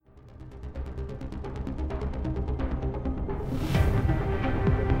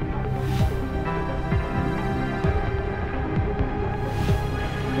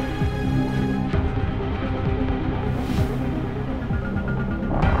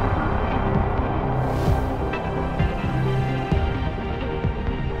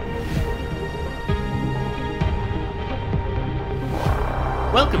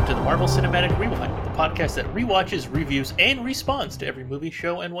Welcome to the Marvel Cinematic Rewind, the podcast that rewatches, reviews, and responds to every movie,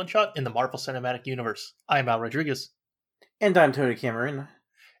 show, and one-shot in the Marvel Cinematic Universe. I'm Al Rodriguez. And I'm Tony Cameron.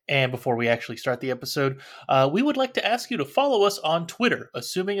 And before we actually start the episode, we would like to ask you to follow us on Twitter,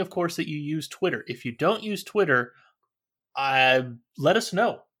 assuming, of course, that you use Twitter. If you don't use Twitter, let us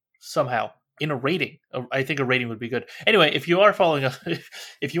know somehow in a rating. I think a rating would be good. Anyway, if you are following us,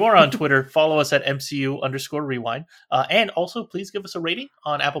 if you are on Twitter, follow us at MCU_rewind. And also, please give us a rating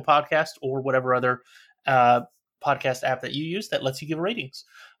on Apple Podcast or whatever other podcast app that you use that lets you give ratings.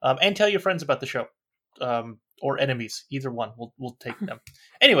 And tell your friends about the show. Or enemies, either one. We'll take them.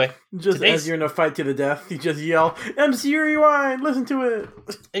 Anyway, just as you're in a fight to the death, you just yell, MCU Rewind, listen to it.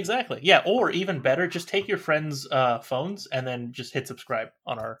 Exactly. Yeah, or even better, just take your friends' phones and then just hit subscribe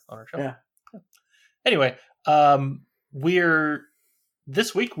on our show. Yeah. Anyway,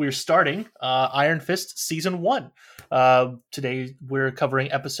 this week we're starting Iron Fist Season 1. Today we're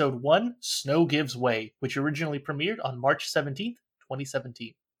covering Episode 1, Snow Gives Way, which originally premiered on March 17th,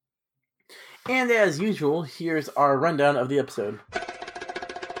 2017. And as usual, here's our rundown of the episode.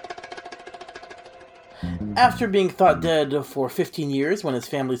 After being thought dead for 15 years when his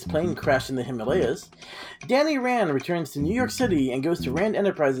family's plane crashed in the Himalayas, Danny Rand returns to New York City and goes to Rand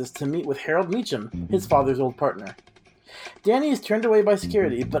Enterprises to meet with Harold Meacham, his father's old partner. Danny is turned away by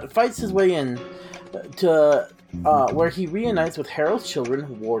security, but fights his way in to where he reunites with Harold's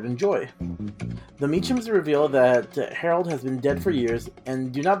children, Ward and Joy. The Meachams reveal that Harold has been dead for years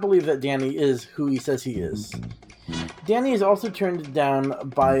and do not believe that Danny is who he says he is. Danny is also turned down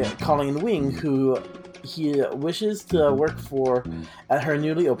by Colleen Wing, who he wishes to work for at her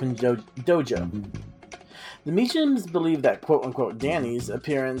newly opened dojo. The Meachams believe that quote-unquote Danny's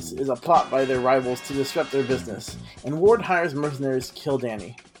appearance is a plot by their rivals to disrupt their business, and Ward hires mercenaries to kill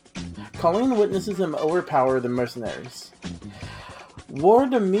Danny. Colleen witnesses him overpower the mercenaries.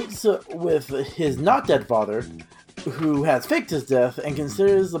 Ward meets with his not-dead father, who has faked his death, and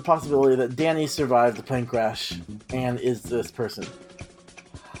considers the possibility that Danny survived the plane crash and is this person.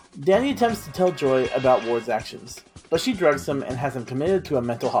 Danny attempts to tell Joy about Ward's actions, but she drugs him and has him committed to a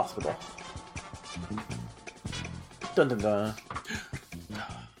mental hospital. Dun dun dun.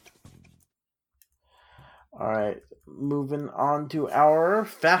 Alright, moving on to our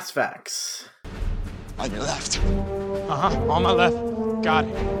Fast Facts. On your left. On my left. Got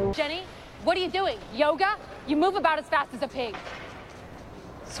it. Jenny, what are you doing? Yoga? You move about as fast as a pig.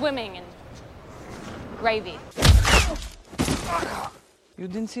 Swimming and gravy. You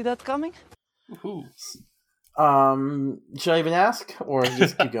didn't see that coming? Ooh. Should I even ask, or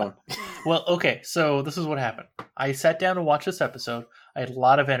just keep going? Well, okay, so this is what happened. I sat down to watch this episode. I had a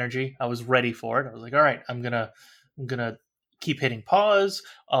lot of energy. I was ready for it. I was like, all right, I'm gonna keep hitting pause.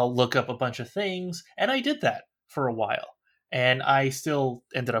 I'll look up a bunch of things. And I did that for a while. And I still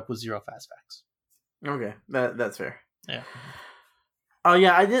ended up with 0 fast facts. Okay, that's fair. Yeah. Oh,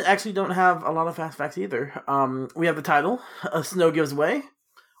 yeah, I don't have a lot of fast facts either. We have the title, Snow Gives Way,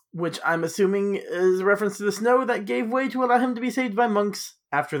 which I'm assuming is a reference to the snow that gave way to allow him to be saved by monks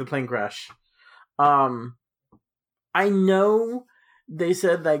after the plane crash. I know they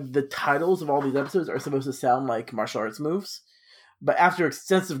said that the titles of all these episodes are supposed to sound like martial arts moves, but after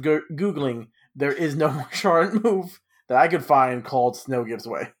extensive Googling, there is no martial art move that I could find called Snow Gives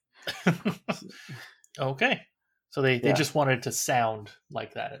Way. Okay. So they just wanted to sound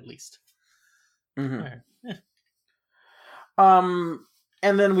like that, at least. Mm-hmm. Right. Yeah.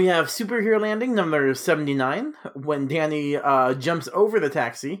 And then we have Superhero Landing number 79, when Danny jumps over the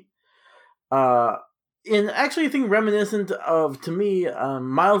taxi. In actually a thing reminiscent of, to me,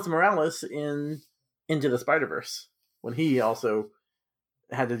 Miles Morales in Into the Spider-Verse, when he also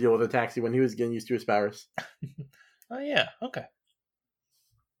had to deal with a taxi when he was getting used to his powers. Oh, yeah. Okay.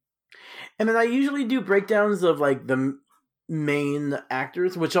 And then I usually do breakdowns of like the main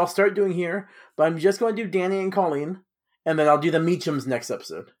actors, which I'll start doing here, but I'm just going to do Danny and Colleen, and then I'll do the Meachams next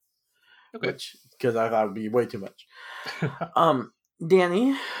episode. Okay. Because I thought it would be way too much.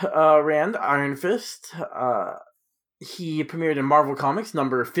 Danny Rand, Iron Fist. He premiered in Marvel Comics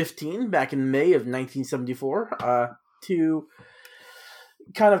number 15 back in May of 1974 to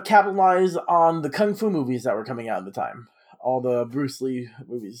kind of capitalize on the Kung Fu movies that were coming out at the time. All the Bruce Lee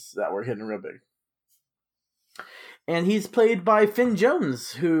movies that were hitting real big. And he's played by Finn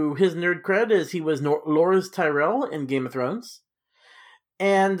Jones, who his nerd cred is he was Loras Tyrell in Game of Thrones.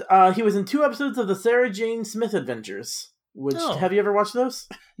 And he was in 2 episodes of the Sarah Jane Smith Adventures. Which, have you ever watched those?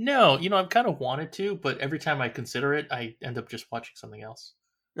 No, I've kind of wanted to, but every time I consider it, I end up just watching something else.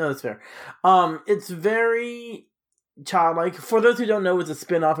 No, that's fair. It's very childlike. For those who don't know, it's a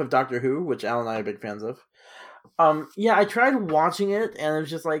spin-off of Doctor Who, which Al and I are big fans of. Yeah, I tried watching it, and it was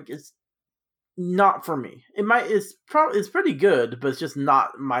just like, it's not for me. It's pretty good, but it's just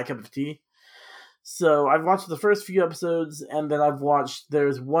not my cup of tea. So I've watched the first few episodes, and then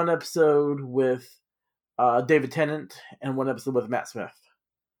there's one episode with David Tennant and one episode with Matt Smith.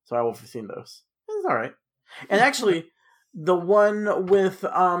 So I will have seen those. It's all right. And actually, the one with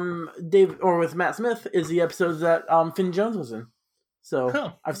with Matt Smith is the episode that Finn Jones was in.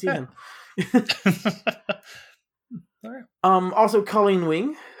 So I've seen him. All right. Also, Colleen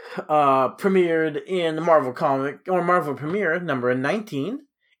Wing premiered in Marvel Premiere number 19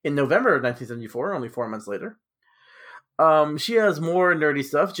 in November of 1974, only 4 months later. She has more nerdy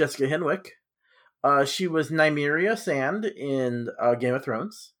stuff. Jessica Henwick. She was Nymeria Sand in Game of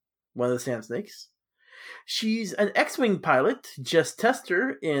Thrones, one of the Sand Snakes. She's an X-Wing pilot, Jess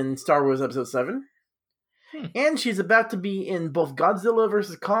Tester in Star Wars Episode 7. And she's about to be in both Godzilla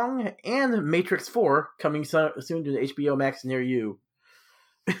vs. Kong and Matrix 4, coming soon to HBO Max near you.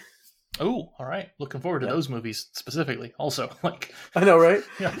 Oh, all right. Looking forward to those movies specifically. Also, I know, right?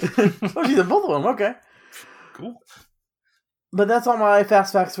 Yeah. Oh, she's in both of them. Okay. Cool. But that's all my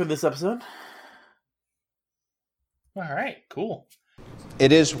fast facts for this episode. All right. Cool.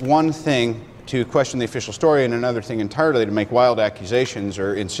 It is one thing to question the official story and another thing entirely to make wild accusations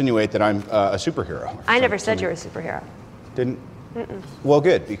or insinuate that I'm a superhero. I never said you were a superhero. Didn't? Mm-mm. Well,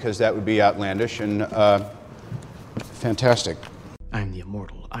 good, because that would be outlandish and fantastic. I'm the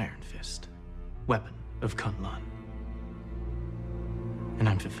immortal Iron Fist, weapon of Kunlun. And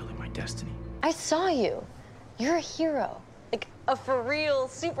I'm fulfilling my destiny. I saw you. You're a hero. Like a for real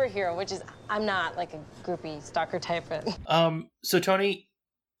superhero, which is, I'm not like a groupie stalker type. So Tony,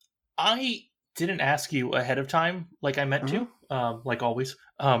 I didn't ask you ahead of time like I meant to, like always.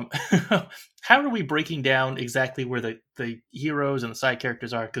 How are we breaking down exactly where the heroes and the side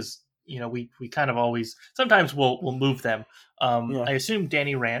characters are? Because, we kind of always, sometimes we'll move them. I assume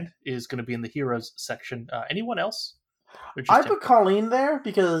Danny Rand is going to be in the heroes section. Anyone else? I put Colleen there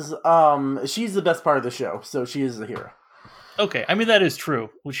because she's the best part of the show, so she is the hero. Okay, I mean, that is true.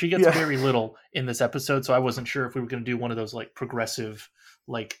 She gets very little in this episode, so I wasn't sure if we were going to do one of those progressive,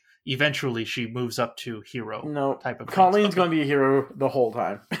 eventually she moves up to hero type of Colleen's things. going to be a hero the whole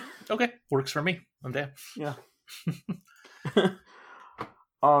time. Okay, works for me. I'm down. Yeah.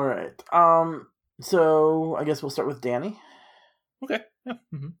 All right. So I guess we'll start with Danny. Okay. Yeah.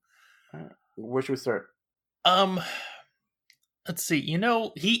 Mm-hmm. All right. Where should we start? Let's see.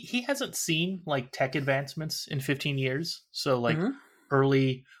 He hasn't seen tech advancements in 15 years. So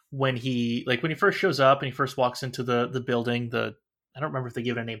early when he first shows up and he first walks into the building, I don't remember if they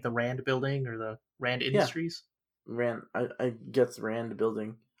give it a name, the Rand building or the Rand Industries. Rand, I guess Rand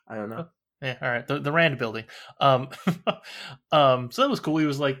building. I don't know. Yeah, all right. The Rand building. So that was cool. He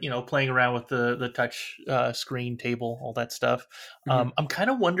was playing around with the touch screen table, all that stuff. I'm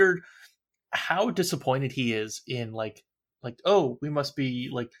kind of wondered how disappointed he is in oh, we must be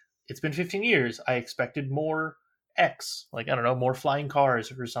it's been 15 years. I expected more X, I don't know, more flying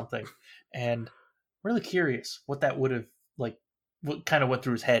cars or something. And I'm really curious what that would have what kind of went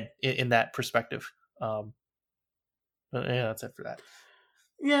through his head in that perspective. But yeah, that's it for that.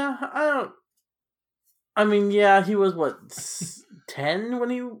 Yeah, he was what 10 when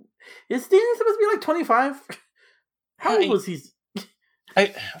he is Danny supposed to be 25? How old was he?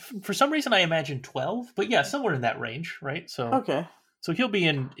 For some reason I imagine 12, but yeah, somewhere in that range, right? So okay, so he'll be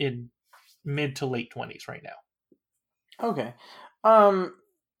in mid to late 20s right now. Okay,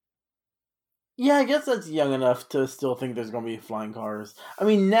 yeah, I guess that's young enough to still think there's going to be flying cars. I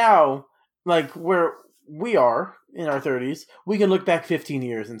mean, now where we are in our 30s, we can look back 15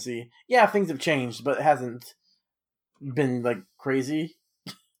 years and see, yeah, things have changed, but it hasn't been crazy.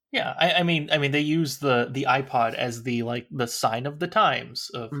 Yeah, I mean they use the iPod as the the sign of the times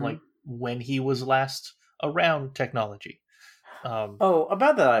of when he was last around technology.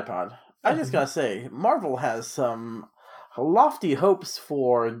 About that iPod, I just gotta say, Marvel has some lofty hopes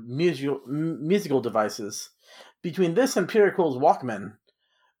for musical devices. Between this and Peter Quill's Walkman,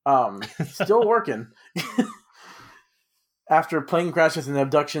 still working. After plane crashes and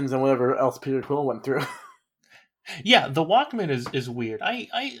abductions and whatever else Peter Quill went through. Yeah, the Walkman is weird.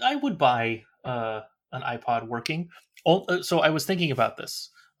 I would buy an iPod working. So I was thinking about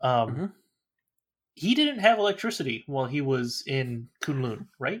this. He didn't have electricity while he was in Kunlun,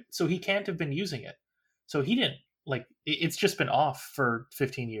 right? So he can't have been using it. So he didn't it's just been off for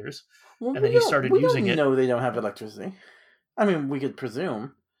 15 years, and then he started using it. No, they don't have electricity. I mean, we could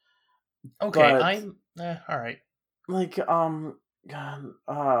presume. Okay, I'm all right.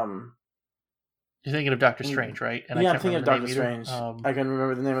 You're thinking of Doctor Strange, right? And I'm thinking of Doctor Strange. I can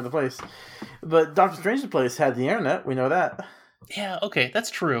remember the name of the place. But Doctor Strange's place had the internet. We know that. Yeah, okay,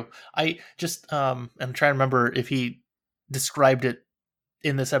 that's true. I just I'm trying to remember if he described it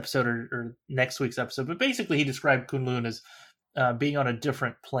in this episode or next week's episode, but basically he described Kunlun as being on a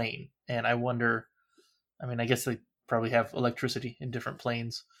different plane. And I wonder, I mean, I guess they probably have electricity in different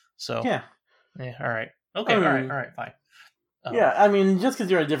planes. So, yeah, all right. Okay, all right, fine. Yeah, I mean, just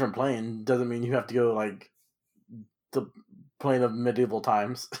because you're on a different plane doesn't mean you have to go, like, the plane of medieval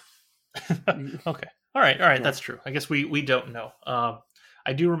times. Okay. All right, yeah. That's true. I guess we don't know.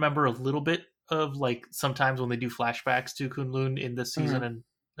 I do remember a little bit of, like, sometimes when they do flashbacks to Kunlun in this season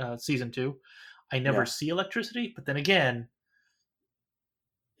and season 2, I never see electricity, but then again,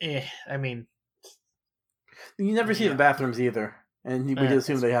 I mean... You never see the bathrooms either, and we just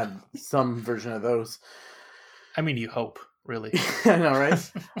assume they had some version of those. I mean, you hope. Really. I know,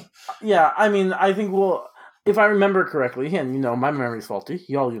 right? Yeah, I mean, I think if I remember correctly, and my memory's faulty,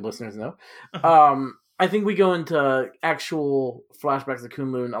 all you listeners know, I think we go into actual flashbacks of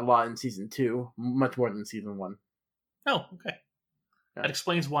Kunlun a lot in season 2, much more than season 1. Oh, okay. Yeah. That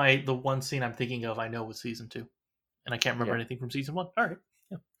explains why the one scene I'm thinking of I know was season 2, and I can't remember anything from season 1. All right.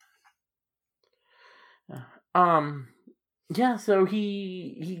 Yeah. So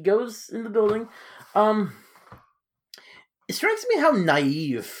he goes in the building. It strikes me how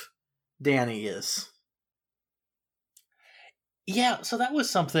naive Danny is. Yeah, so that was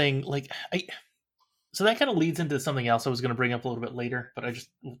something so that kind of leads into something else I was going to bring up a little bit later, but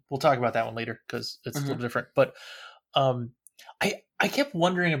we'll talk about that one later because it's a little different. But I kept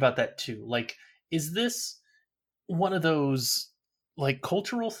wondering about that too. Like, is this one of those like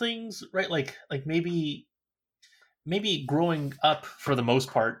cultural things, right? Like maybe growing up for the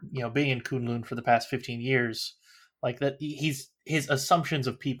most part, being in Kunlun for the past 15 years. Like that, his assumptions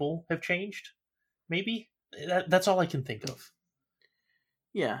of people have changed. Maybe that's all I can think of.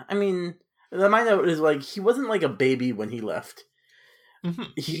 Yeah, I mean, my note is like he wasn't like a baby when he left. Mm-hmm.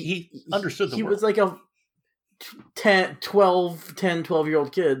 He understood the world. He was like a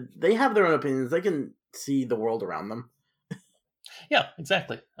 12-year-old kid. They have their own opinions. They can see the world around them. Yeah,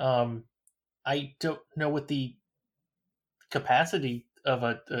 exactly. I don't know what the capacity of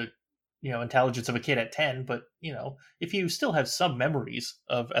a intelligence of a kid at 10, but if you still have some memories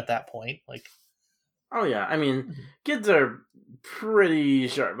of at that point, like, oh yeah, I mean, kids are pretty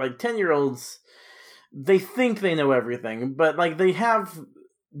sharp. Like 10-year-olds, they think they know everything, but like they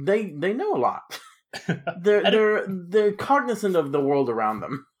know a lot. they're cognizant of the world around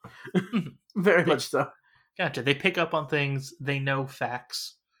them, very much so. Gotcha. They pick up on things. They know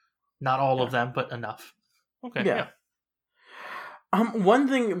facts, not all of them, but enough. Okay. Yeah. One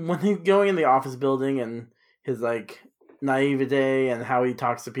thing when he's going in the office building and his like naivete and how he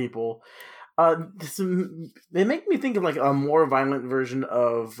talks to people, they make me think of like a more violent version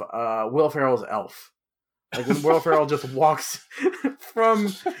of Will Ferrell's Elf. Like when Will Ferrell just walks from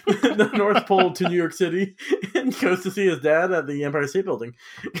the North Pole to New York City and goes to see his dad at the Empire State Building.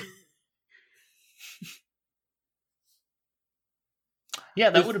 Yeah,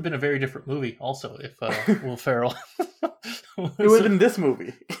 that would have been a very different movie also if Will Ferrell... It would have been this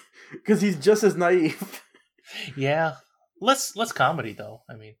movie. Because he's just as naive. Yeah. Less comedy, though.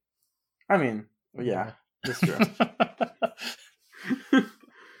 I mean, yeah. That's true.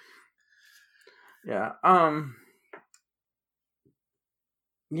 Yeah.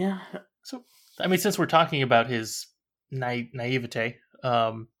 Yeah. So, since we're talking about his naivete...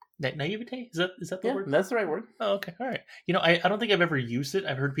 naivete? Is that the word? That's the right word. Oh, okay. All right. I don't think I've ever used it.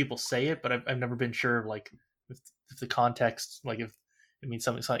 I've heard people say it, but I've never been sure, like, if the context, like, if it means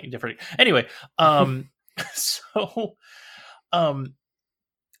something slightly different. Anyway, so, one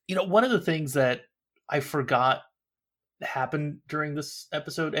of the things that I forgot happened during this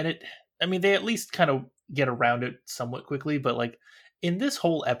episode, and they at least kind of get around it somewhat quickly, but, like, in this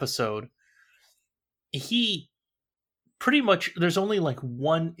whole episode, he... pretty much, there's only like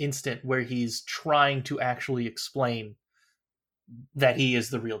one instant where he's trying to actually explain that he is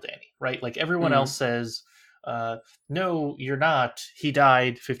the real Danny, right? Like everyone else says, no, you're not. He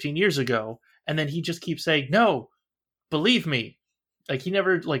died 15 years ago. And then he just keeps saying, no, believe me. Like he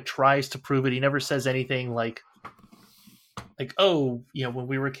never like tries to prove it. He never says anything like, oh, when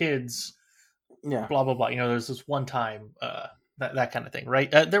we were kids, blah, blah, blah. There's this one time, that kind of thing, right?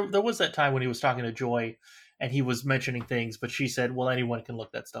 There was that time when he was talking to Joy and he was mentioning things, but she said, well, anyone can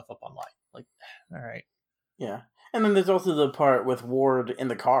look that stuff up online. Like, all right. Yeah. And then there's also the part with Ward in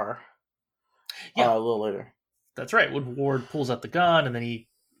the car. Yeah. A little later. That's right. When Ward pulls out the gun and then he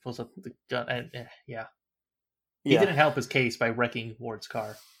pulls out the gun. And yeah. He didn't help his case by wrecking Ward's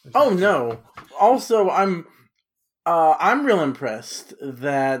car. Oh no! Also, I'm real impressed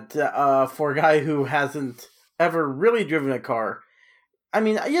that for a guy who hasn't ever really driven a car, I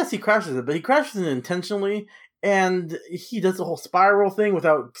mean, yes, he crashes it, but he crashes it intentionally, and he does the whole spiral thing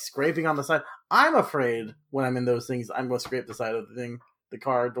without scraping on the side. I'm afraid when I'm in those things, I'm going to scrape the side of the thing, the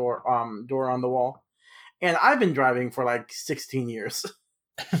car door on the wall. And I've been driving for like 16 years.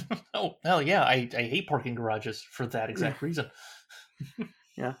 Oh, hell yeah. I hate parking garages for that exact reason.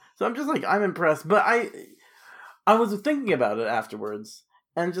 Yeah. So I'm just like, I'm impressed. But I was thinking about it afterwards.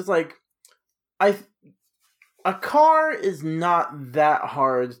 And just like, a car is not that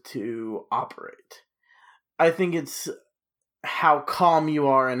hard to operate. I think it's how calm you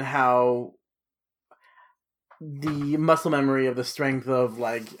are and how the muscle memory of the strength of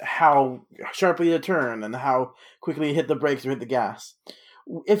like how sharply to turn and how quickly you hit the brakes or hit the gas.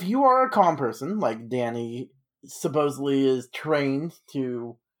 If you are a calm person, like Danny supposedly is trained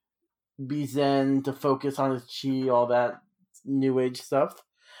to be zen, to focus on his chi, all that new age stuff.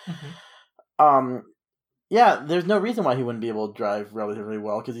 Mm-hmm. Yeah, there's no reason why he wouldn't be able to drive relatively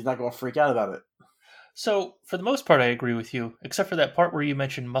well because he's not going to freak out about it. So, for the most part, I agree with you, except for that part where you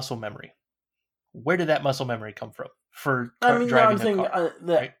mentioned muscle memory. Where did that muscle memory come from for driving I'm saying a car?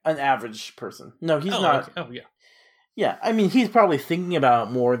 Right? An average person. No, he's not. Okay. Oh, yeah. Yeah, I mean, he's probably thinking about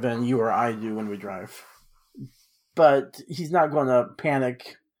it more than you or I do when we drive. But he's not going to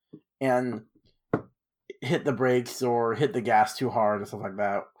panic and hit the brakes or hit the gas too hard or stuff like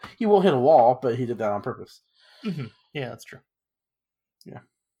that. He will hit a wall, but he did that on purpose. Mm-hmm. Yeah, that's true. Yeah.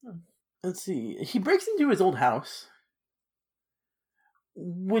 Let's see. He breaks into his old house,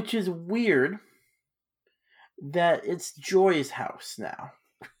 which is weird that it's Joy's house now.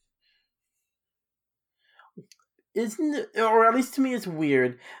 Isn't it, or at least to me it's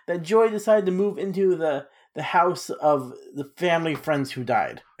weird that Joy decided to move into the house of the family friends who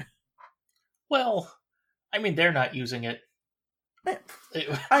died. Well, I mean, they're not using it.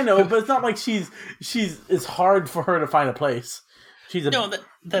 I know, but it's not like it's hard for her to find a place. She's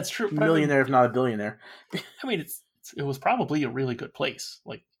that's true. Millionaire, if not a billionaire. I mean, it was probably a really good place.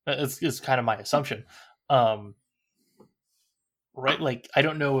 Like, it's kind of my assumption. Right? Like, I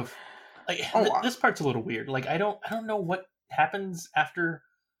don't know if this part's a little weird. Like, I don't know what happens after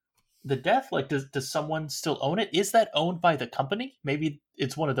the death. Like, does someone still own it? Is that owned by the company? Maybe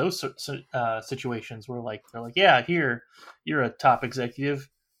it's one of those situations where like they're like, yeah, here, you're a top executive,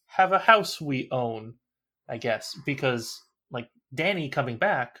 have a house we own, I guess, because like Danny coming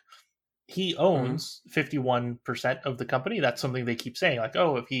back, he owns 51% of the company. That's something they keep saying, like,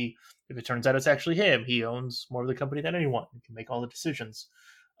 oh, if it turns out it's actually him, he owns more of the company than anyone. He can make all the decisions.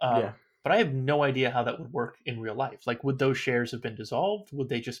 Yeah. But I have no idea how that would work in real life. Like, would those shares have been dissolved? Would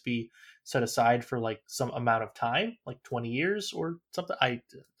they just be set aside for like some amount of time, like 20 years or something? I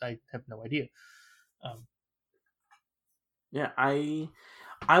have no idea. Yeah, I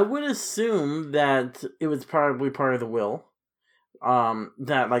would assume that it was probably part of the will.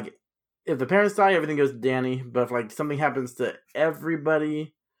 That like if the parents die, everything goes to Danny. But if like something happens to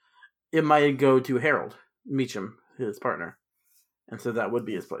everybody, it might go to Harold Meacham, his partner, and so that would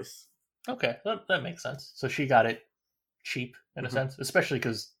be his place. Okay, that makes sense. So she got it cheap in a sense, especially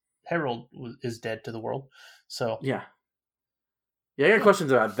because Harold is dead to the world. So yeah, I got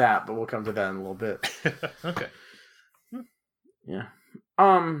questions about that, but we'll come to that in a little bit. Okay. Yeah.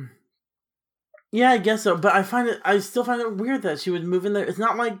 Yeah, I guess so. But I still find it weird that she would move in there. It's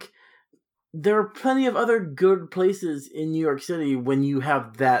not like there are plenty of other good places in New York City when you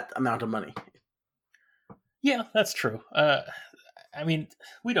have that amount of money. Yeah, that's true. I mean,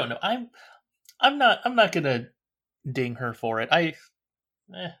 we don't know. I'm not gonna ding her for it.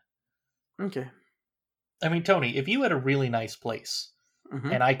 Okay. I mean, Tony, if you had a really nice place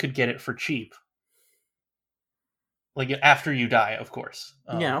and I could get it for cheap, like after you die, of course.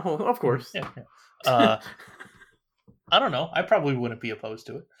 Yeah, well, of course. Yeah. I don't know. I probably wouldn't be opposed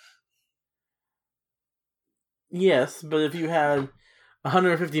to it. Yes, but if you had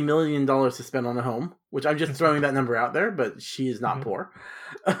 $150 million to spend on a home, which I'm just throwing that number out there, but she is not poor.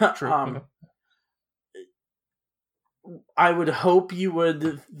 True. I would hope you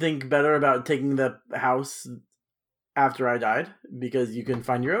would think better about taking the house after I died, because you can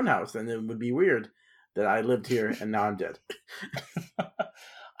find your own house, and it would be weird that I lived here and now I'm dead.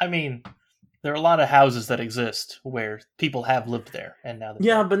 I mean, there are a lot of houses that exist where people have lived there, and now they're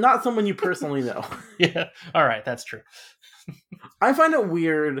dead. But not someone you personally know. Yeah, all right, that's true. I find it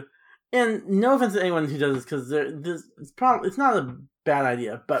weird, and no offense to anyone who does this, because it's not a bad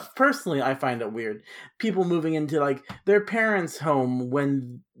idea, but personally I find it weird. People moving into like their parents' home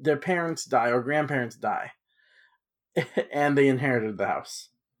when their parents die or grandparents die. and they inherited the house.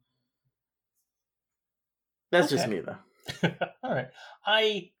 That's just Okay. me, though. All right.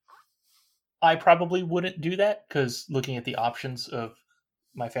 I probably wouldn't do that because looking at the options of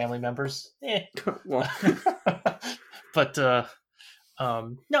my family members, Well, but no,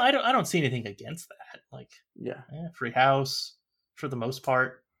 I don't see anything against that. Like, yeah. free house for the most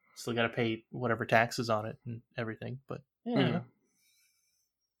part. Still got to pay whatever taxes on it and everything. But Mhm.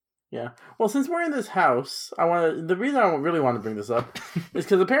 Yeah. Well, since we're in this house, the reason I really want to bring this up is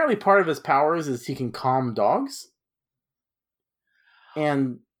because apparently part of his powers is he can calm dogs,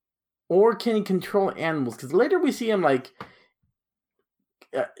 or can he control animals? Because later we see him like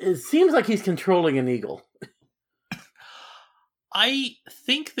it seems like he's controlling an eagle. I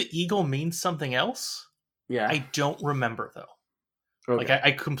think the eagle means something else. Yeah. I don't remember though. Okay. Like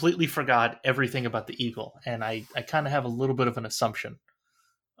I completely forgot everything about the eagle, and I kind of have a little bit of an assumption.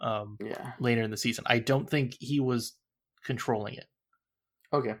 Yeah. Later in the season, I don't think he was controlling it.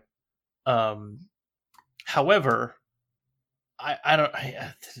 Okay. However, I don't.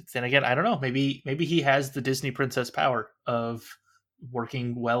 Then again, I don't know. Maybe he has the Disney princess power of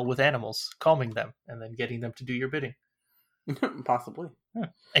working well with animals, calming them, and then getting them to do your bidding. Possibly.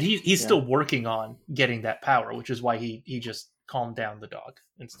 And he's still working on getting that power, which is why he just calmed down the dog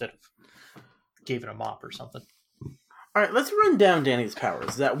instead of gave it a mop or something. All right, let's run down Danny's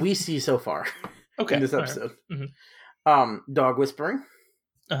powers that we see so far Okay, in this all right. episode. Mhm. Dog whispering,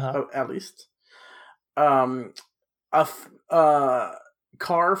 Uh-huh. at least. Car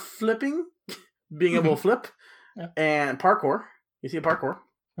flipping, being able to flip, Yeah. and parkour. You see a parkour.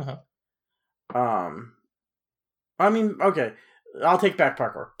 Uh-huh. I mean, okay, I'll take back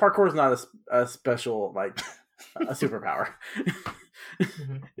parkour. Parkour is not a special, like, a superpower.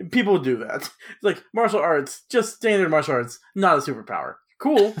 People do that. It's like martial arts, just standard martial arts, not a superpower.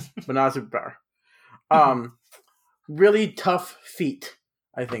 Cool, but not a superpower. Really tough feet,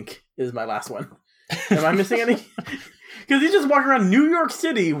 I think, is my last one. Am I missing any? Because he's just walking around New York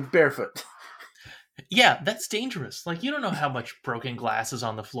City barefoot. Yeah, that's dangerous. Like, you don't know how much broken glass is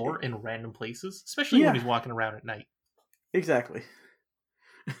on the floor in random places, especially when he's walking around at night. Exactly.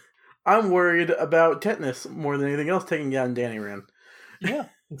 I'm worried about tetanus more than anything else taking down Danny Rand. Yeah,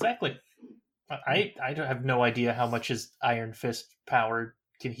 exactly. I have no idea how much his Iron Fist power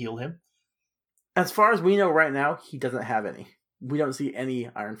can heal him. As far as we know right now, he doesn't have any. We don't see any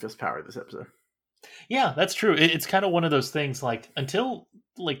Iron Fist power this episode. Yeah, that's true. It's kind of one of those things, like, until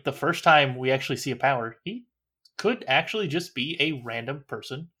like the first time we actually see a power, he could actually just be a random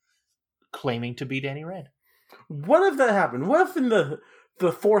person claiming to be Danny Rand. What if that happened? What if in the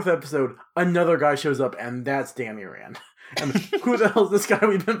fourth episode, another guy shows up and that's Danny Rand? And who the hell is this guy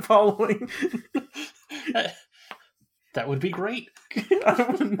we've been following? That would be great.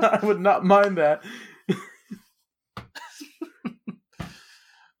 I would not mind that.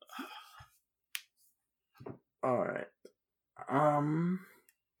 All right. And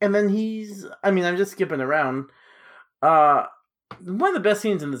then I'm just skipping around. One of the best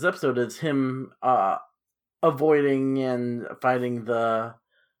scenes in this episode is him avoiding and fighting the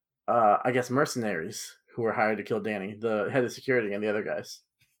I guess mercenaries who were hired to kill Danny, the head of security and the other guys.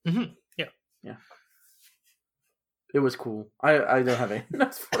 Mm-hmm. Yeah. It was cool. I don't have any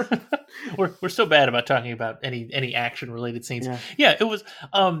notes for it. We're so bad about talking about any action related scenes. Yeah. It was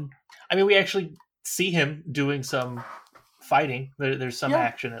I mean, we actually see him doing some fighting. There's some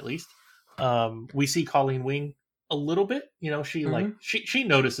action at least. We see Colleen Wing a little bit. You know, she she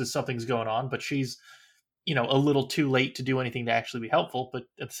notices something's going on, but she's, you know, a little too late to do anything to actually be helpful. But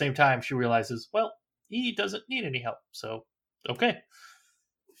at the same time, she realizes, well, he doesn't need any help. So, okay.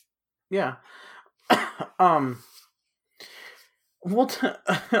 Yeah. I kind of want to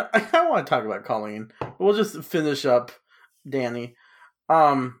talk about Colleen. We'll just finish up Danny.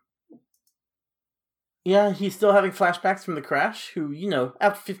 Yeah, he's still having flashbacks from the crash, who, you know,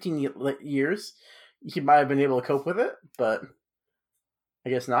 after 15 years, he might have been able to cope with it, but I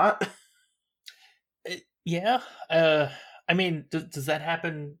guess not. Yeah. I mean, does that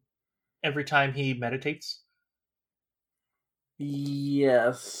happen every time he meditates?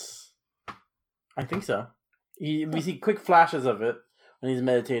 Yes. I think so. We see quick flashes of it when he's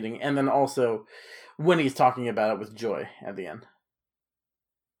meditating, and then also when he's talking about it with Joy at the end.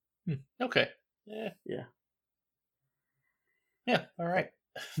 Okay. Yeah. Yeah, all right.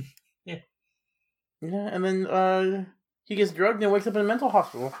 Yeah, and then he gets drugged and wakes up in a mental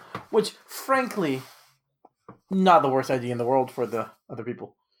hospital, which, frankly, not the worst idea in the world for the other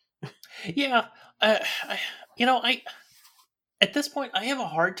people. Yeah, you know, at this point, I have a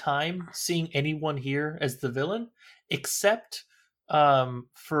hard time seeing anyone here as the villain, except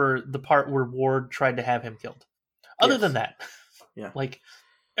for the part where Ward tried to have him killed. Other Yes. than that, Yeah. like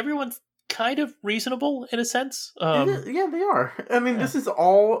everyone's kind of reasonable in a sense. Yeah, they are. I mean, yeah. this is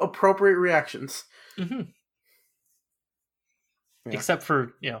all appropriate reactions. Mhm. Yeah. Except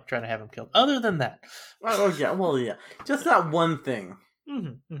for trying to have him killed. Other than that, Oh yeah, well yeah, just that one thing.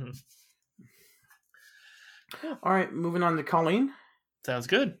 All right, moving on to Colleen. Sounds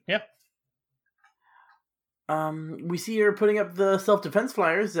good. Yeah. We see her putting up the self-defense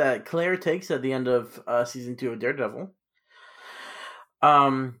flyers that Claire takes at the end of season 2 of Daredevil.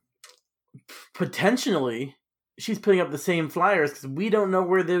 Potentially, she's putting up the same flyers because we don't know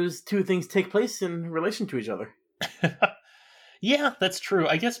where those two things take place in relation to each other. Yeah, that's true.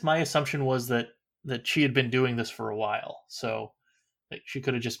 I guess my assumption was that she had been doing this for a while, so like she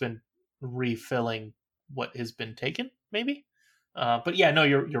could have just been refilling what has been taken, maybe. But yeah, no,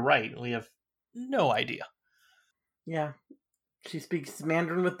 you're right. We have no idea. Yeah, she speaks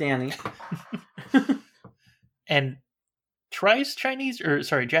Mandarin with Danny, and tries Japanese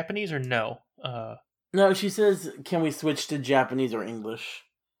or no? No, she says, "Can we switch to Japanese or English?"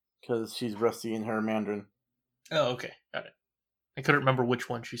 Because she's rusty in her Mandarin. Oh, okay, got it. I couldn't remember which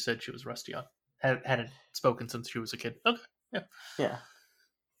one she said she was rusty on. Hadn't spoken since she was a kid. Okay, yeah. Yeah.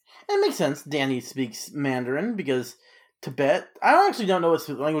 And it makes sense. Danny speaks Mandarin because Tibet... I actually don't know what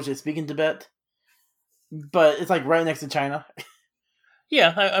language they speak in Tibet, but it's like right next to China.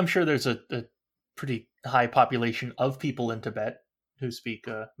 Yeah, I'm sure there's a pretty high population of people in Tibet who speak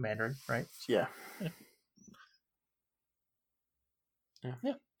Mandarin, right? Yeah.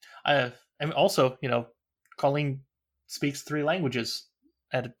 Yeah. I mean, also, Colleen speaks 3 languages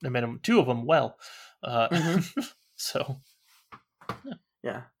at a minimum, 2 of them well. So,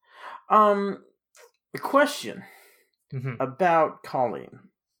 yeah. A question about Colleen.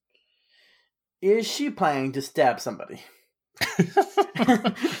 Is she planning to stab somebody?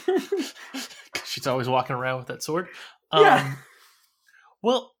 She's always walking around with that sword. Yeah.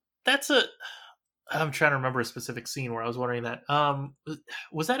 Well, I'm trying to remember a specific scene where I was wondering that.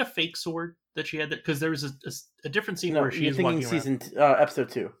 Was that a fake sword that she had? Because there was a different scene where she is walking around. Episode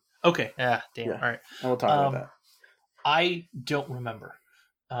 2. Okay. Damn. Yeah. All right. And we'll talk about that. I don't remember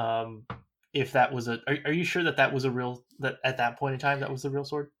if that was Are you sure that was a real? That at that point in time that was the real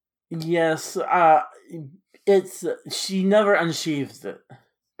sword? Yes. It's she never unsheathes it,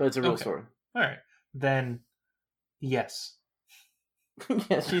 but it's a real sword. All right. Then, yes.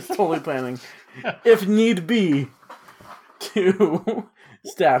 Yeah, she's totally planning, if need be, to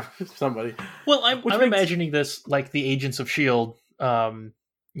stab somebody. Well, I'm imagining this like the Agents of S.H.I.E.L.D.,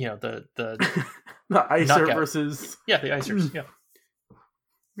 the the Icer versus... Yeah, the Icers, yeah.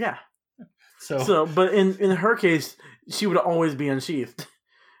 Yeah. So but in her case, she would always be unsheathed,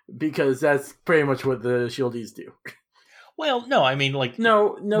 because that's pretty much what the Shieldies do. Well, no, I mean, like...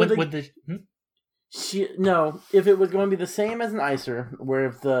 No, if it was going to be the same as an Icer, where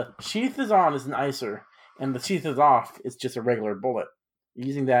if the sheath is on is an Icer, and the sheath is off, it's just a regular bullet.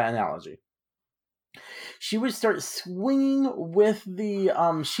 Using that analogy. She would start swinging with the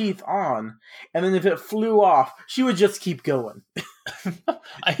sheath on, and then if it flew off, she would just keep going.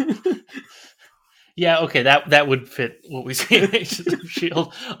 Yeah, okay, that would fit what we see in Agents of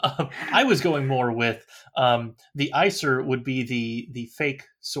S.H.I.E.L.D. I was going more with the Icer would be the fake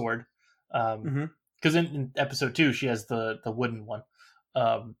sword. Because in episode 2 she has the wooden one,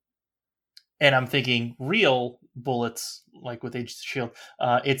 and I'm thinking real bullets like with Agents of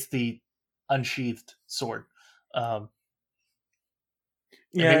S.H.I.E.L.D. It's the unsheathed sword. Yeah,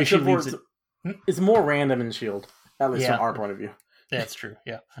 maybe she leaves it. It's more random in S.H.I.E.L.D., at least from our point of view. That's true.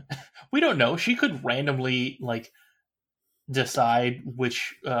 Yeah, we don't know. She could randomly decide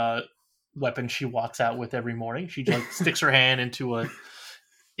which weapon she walks out with every morning. She sticks her hand into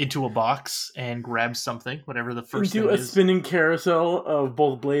a box and grabs something, whatever the first thing is. Do a spinning carousel of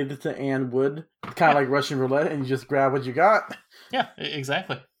both blades and wood, kind of like Russian roulette, and you just grab what you got. Yeah,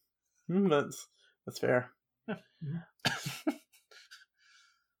 exactly. That's fair. Yeah.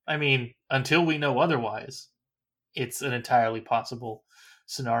 I mean, until we know otherwise, it's an entirely possible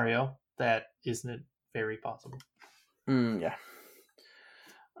scenario that isn't very possible. Yeah.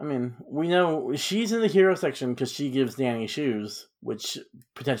 I mean, we know she's in the hero section because she gives Danny shoes, which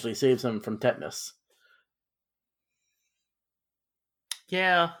potentially saves him from tetanus.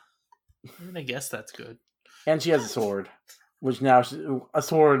 Yeah. I mean, I guess that's good. And she has a sword, which now a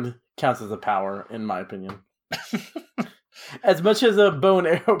sword counts as a power, in my opinion. As much as a bow and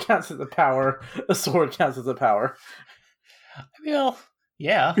arrow counts as a power, a sword counts as a power. Well,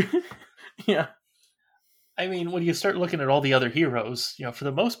 yeah. Yeah. I mean, when you start looking at all the other heroes, for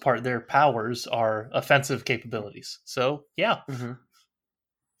the most part, their powers are offensive capabilities. So, yeah.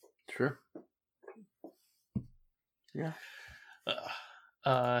 True. Yeah.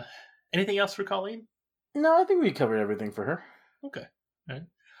 Anything else for Colleen? No, I think we covered everything for her. Okay. All right.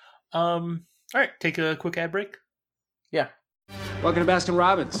 All right. Take a quick ad break. Yeah. Welcome to Baskin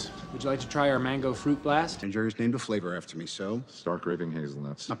Robbins. Would you like to try our mango fruit blast? And Jerry's named a flavor after me, so Stark raving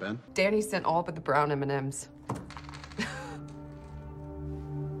hazelnuts. not bad. Danny sent all but the brown M&Ms.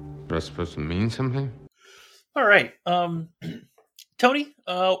 That's supposed to mean something? All right. Tony,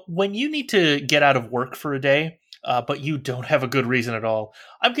 when you need to get out of work for a day, but you don't have a good reason at all,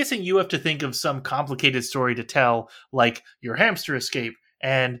 I'm guessing you have to think of some complicated story to tell, like your hamster escape,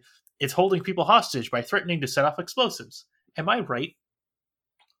 and it's holding people hostage by threatening to set off explosives. Am I right?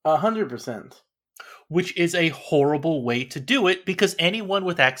 100%. Which is a horrible way to do it, because anyone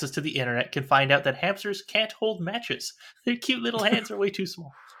with access to the internet can find out that hamsters can't hold matches. Their cute little hands are way too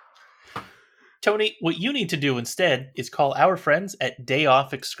small. Tony, what you need to do instead is call our friends at Day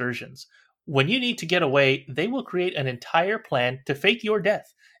Off Excursions. When you need to get away, they will create an entire plan to fake your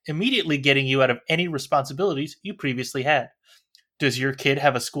death, immediately getting you out of any responsibilities you previously had. Does your kid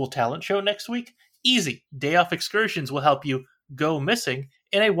have a school talent show next week? Easy. Day Off Excursions will help you go missing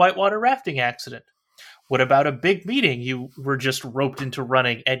in a whitewater rafting accident. What about a big meeting you were just roped into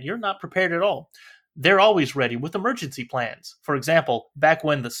running and you're not prepared at all? They're always ready with emergency plans. For example, back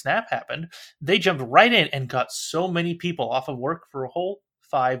when the snap happened, they jumped right in and got so many people off of work for a whole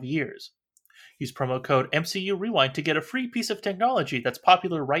 5 years. Use promo code MCU Rewind to get a free piece of technology that's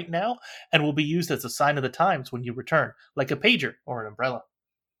popular right now and will be used as a sign of the times when you return, like a pager or an umbrella.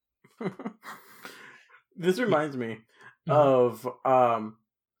 This reminds me of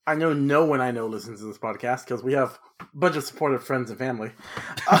I know no one I know listens to this podcast because we have a bunch of supportive friends and family.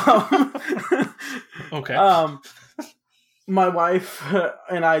 Okay. My wife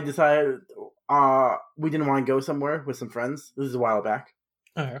and I decided we didn't want to go somewhere with some friends. This is a while back.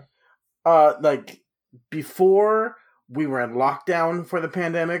 Okay. Like before we were in lockdown for the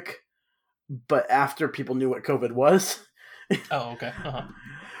pandemic, but after people knew what COVID was. Oh, okay.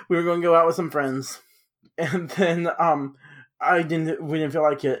 We were going to go out with some friends, and then we didn't feel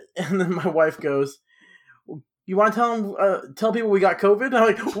like it, and then my wife goes, "You want to tell people we got COVID?" And I'm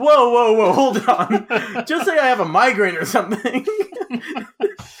like, whoa, hold on. Just say I have a migraine or something.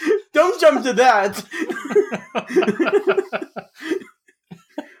 Don't jump to that.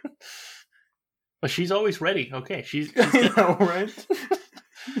 But she's always ready. Okay, she's I know, right?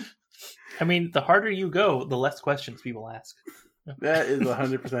 I mean, the harder you go, the less questions people ask. That is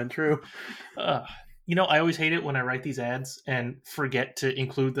 100% true. I always hate it when I write these ads and forget to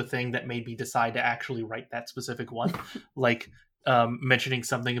include the thing that made me decide to actually write that specific one. Like mentioning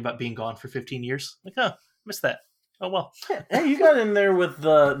something about being gone for 15 years. Like, missed that. Oh, well. Hey, you got in there with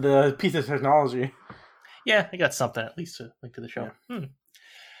the piece of technology. Yeah, I got something at least to link to the show. Yeah.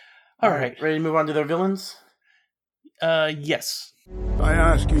 All right. Ready to move on to their villains? Yes. I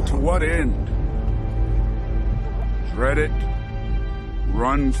ask you, to what end? Dread it?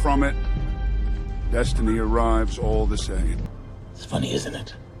 Run from it? Destiny arrives all the same. It's funny, isn't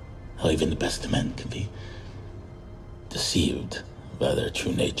it? How even the best of men can be deceived by their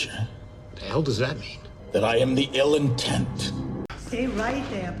true nature. The hell does that mean? That I am the ill intent. Stay right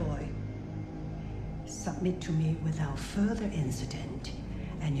there, boy. Submit to me without further incident,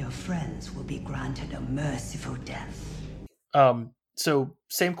 and your friends will be granted a merciful death. So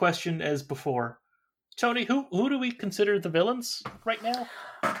same question as before. Tony, who do we consider the villains right now?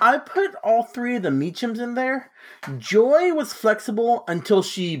 I put all three of the Meachums in there. Joy was flexible until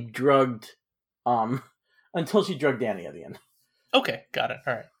she drugged Danny at the end. Okay, got it.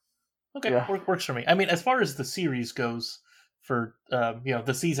 All right. Okay, Yeah. Works for me. I mean, as far as the series goes, for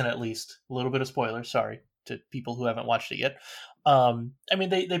the season at least, a little bit of spoilers, sorry to people who haven't watched it yet. I mean,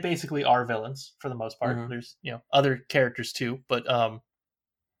 they basically are villains for the most part. Mhm. There's other characters too, but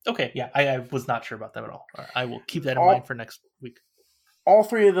okay, yeah, I was not sure about them at all. I will keep that in mind for next week. All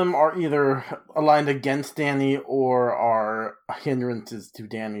three of them are either aligned against Danny or are hindrances to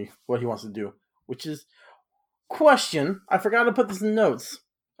Danny, what he wants to do. Which is, question, I forgot to put this in notes.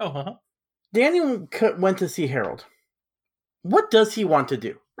 Oh, Danny went to see Harold. What does he want to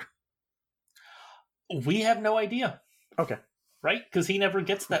do? We have no idea. Okay. Right? Because he never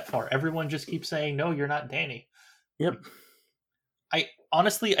gets that far. Everyone just keeps saying, no, you're not Danny. Yep. I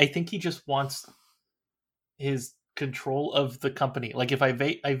think he just wants his control of the company. Like, if I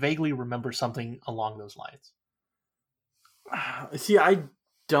vaguely remember something along those lines. See, I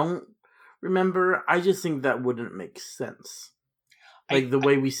don't remember. I just think that wouldn't make sense. Like, the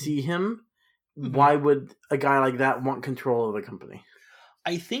way we see him, why would a guy like that want control of the company?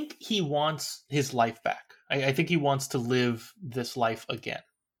 I think he wants his life back. I think he wants to live this life again.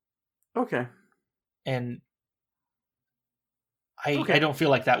 Okay. And I don't feel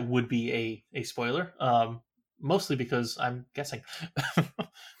like that would be a spoiler. Mostly because I'm guessing.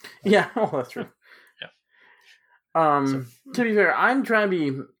 Yeah, that's true. To be fair, I'm trying to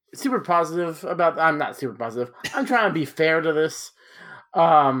be super positive about. I'm not super positive. I'm trying to be fair to this,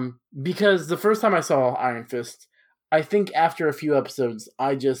 because the first time I saw Iron Fist, I think after a few episodes,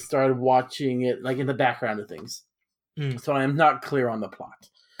 I just started watching it like in the background of things. So I am not clear on the plot.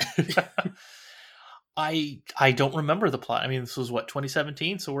 I don't remember the plot. I mean, this was what,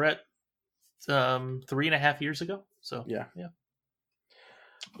 2017, so we're at 3.5 years ago. So yeah. Yeah.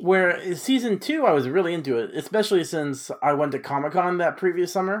 Where season 2, I was really into it, especially since I went to Comic-Con that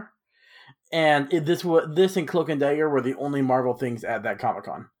previous summer, and this and Cloak and Dagger were the only Marvel things at that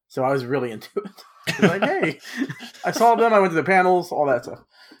Comic-Con. So I was really into it. I was like, hey, I saw them. I went to the panels, all that stuff.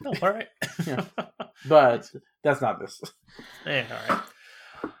 Oh, all right. Yeah. But that's not this. Yeah,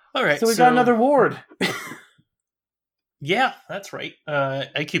 all right. So we got another Ward. Yeah, that's right.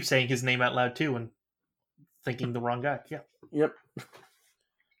 I keep saying his name out loud too and thinking the wrong guy. Yeah. Yep.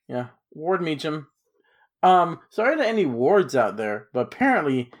 Yeah, Ward Meacham. Sorry to any Wards out there, but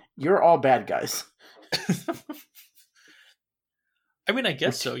apparently you're all bad guys. I mean, I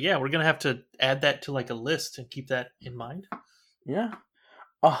guess so. Yeah, we're gonna have to add that to like a list and keep that in mind. Yeah,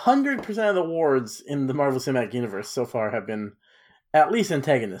 100% of the Wards in the Marvel Cinematic Universe so far have been at least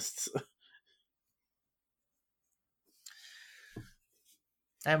antagonists.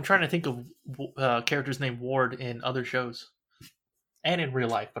 I'm trying to think of characters named Ward in other shows and in real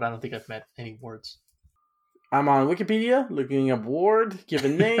life, but I don't think I've met any Wards. I'm on Wikipedia looking up Ward,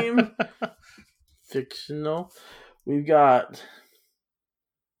 given name, fictional. We've got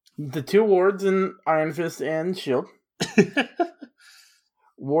the 2 Wards in Iron Fist and S.H.I.E.L.D.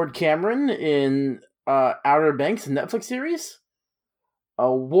 Ward Cameron in Outer Banks Netflix series.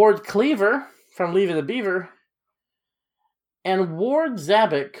 Ward Cleaver from Leave It to Beaver. And Ward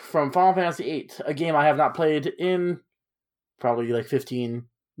Zabek from Final Fantasy VIII, a game I have not played in probably like 15,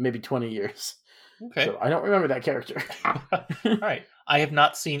 maybe 20 years. Okay. So I don't remember that character. All right. I have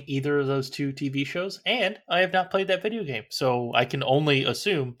not seen either of those 2 TV shows, and I have not played that video game. So I can only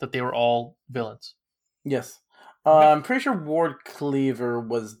assume that they were all villains. Yes. I'm pretty sure Ward Cleaver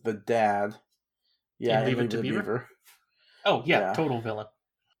was the dad. Yeah, Leave It to Beaver? Oh, yeah, total villain.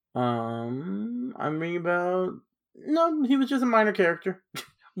 I'm reading about... No, he was just a minor character.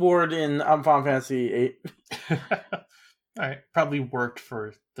 Ward in Final Fantasy VIII. All right. Probably worked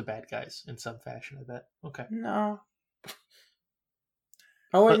for the bad guys in some fashion, I bet. Okay. No.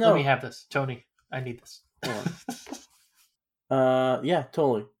 Oh, wait, no. Let me have this. Tony, I need this. Yeah,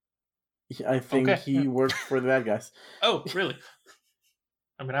 totally. I think he worked for the bad guys. Oh, really?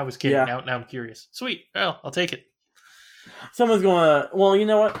 I mean, I was kidding. Yeah. Now I'm curious. Sweet. Well, I'll take it. Someone's going to... Well, you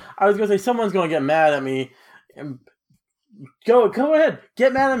know what? I was going to say someone's going to get mad at me. Go ahead.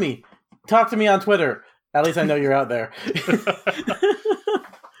 Get mad at me. Talk to me on Twitter. At least I know you're out there.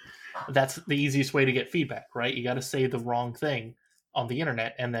 That's the easiest way to get feedback, right? You got to say the wrong thing on the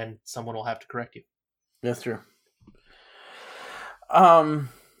internet, and then someone will have to correct you. That's true.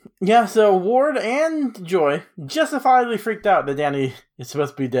 Yeah, so Ward and Joy justifiably freaked out that Danny is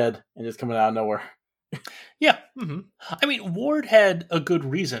supposed to be dead and just coming out of nowhere. Yeah. Mm-hmm. I mean, Ward had a good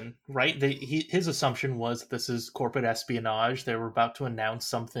reason, right? His assumption was this is corporate espionage. They were about to announce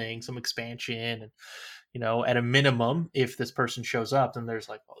something, some expansion. And, you know, at a minimum, if this person shows up, then there's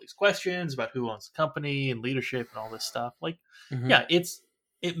like all these questions about who owns the company and leadership and all this stuff. Like, yeah,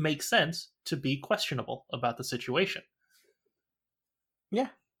 it makes sense to be questionable about the situation. Yeah.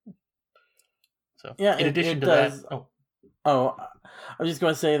 So, yeah, in addition to does. that... Oh, I was just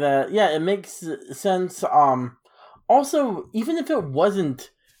going to say that, yeah, it makes sense. Also, even if it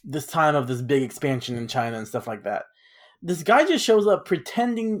wasn't this time of this big expansion in China and stuff like that, this guy just shows up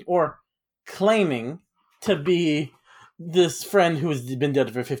pretending or claiming to be this friend who has been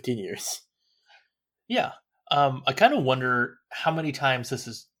dead for 15 years. Yeah. I kind of wonder how many times this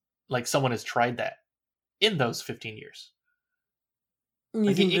is, like, someone has tried that in those 15 years.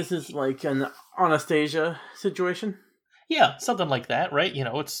 You think this is like an Anastasia situation? Yeah, something like that, right? You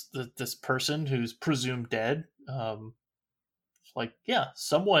know, it's this person who's presumed dead. Like, yeah,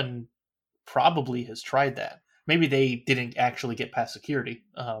 someone probably has tried that. Maybe they didn't actually get past security,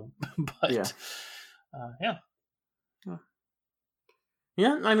 but yeah.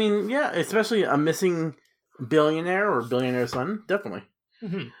 Yeah, I mean, yeah, especially a missing billionaire or billionaire son, definitely.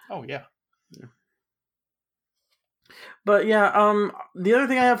 Mm-hmm. Oh, yeah. But yeah, the other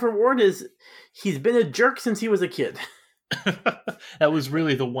thing I have for Ward is he's been a jerk since he was a kid. That was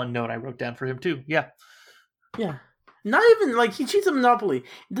really the one note I wrote down for him too. Yeah. Yeah. Not even, like, he cheats a Monopoly.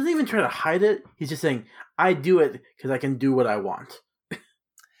 He doesn't even try to hide it. He's just saying, I do it because I can do what I want.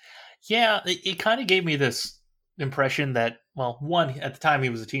 Yeah, it kind of gave me this impression that, well, one, at the time he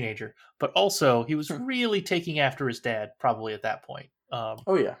was a teenager, but also he was really taking after his dad, probably at that point.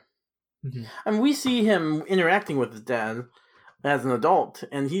 Oh, yeah. Mhm. And we see him interacting with his dad as an adult,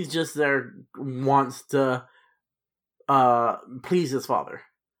 and he's just there, wants to please his father.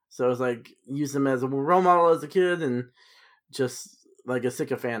 So it's like, use him as a role model as a kid, and just like a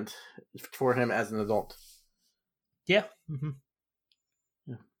sycophant for him as an adult. Yeah. Mm-hmm.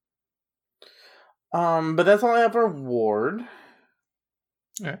 But that's all I have for Ward.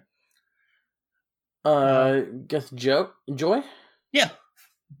 All right. Guess Joy? Yeah.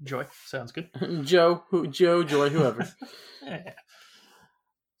 Joy. Sounds good. Joe, Joy, whoever. Yeah.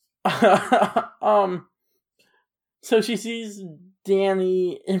 So she sees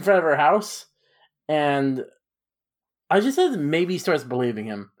Danny in front of her house, and I just said maybe starts believing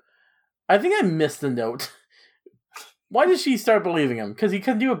him. I think I missed the note. Why did she start believing him? Because he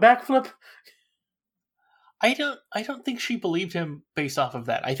can do a backflip? I don't think she believed him based off of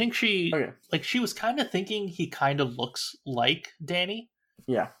that. I think she she was kind of thinking he kind of looks like Danny.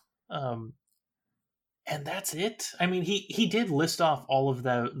 Yeah. And that's it. I mean, he did list off all of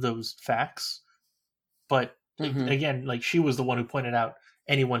those facts, but again, like, she was the one who pointed out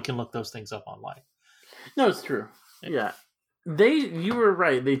anyone can look those things up online. No, it's true. Yeah. You were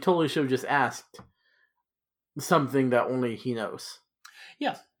right. They totally should have just asked something that only he knows.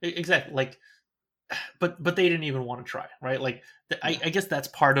 Yeah, exactly. Like, but they didn't even want to try, right? Like, I guess that's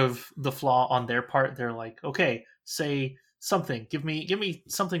part of the flaw on their part. They're like, okay, say something. Give me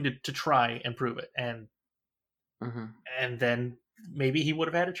something to try and prove it, and then maybe he would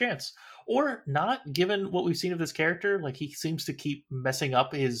have had a chance, or not. Given what we've seen of this character, like, he seems to keep messing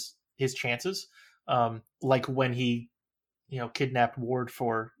up his chances. Like when he, kidnapped Ward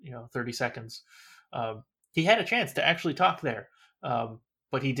for 30 seconds. He had a chance to actually talk there,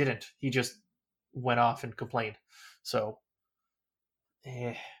 but he didn't. He just went off and complained. So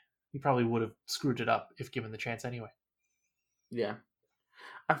he probably would have screwed it up if given the chance anyway. Yeah.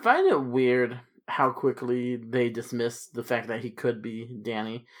 I find it weird how quickly they dismiss the fact that he could be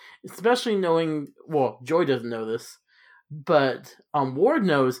Danny, especially knowing, well, Joy doesn't know this, but Ward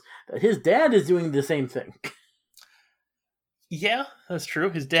knows that his dad is doing the same thing. Yeah, that's true.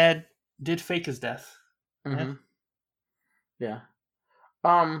 His dad did fake his death. Mm-hmm. Yeah.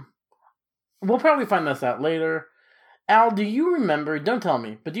 We'll probably find this out later. Al, do you remember, don't tell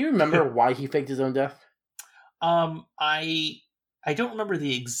me, but do you remember why he faked his own death? I don't remember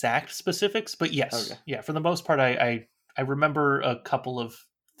the exact specifics, but yes. Okay. Yeah, for the most part, I remember a couple of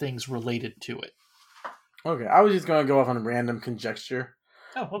things related to it. Okay, I was just going to go off on a random conjecture.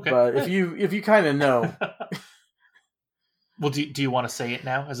 Oh, okay. But if you kind of know... Well, do you want to say it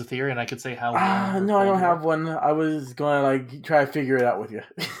now as a theory, and I could say how? No, I don't have one. I was going to try to figure it out with you.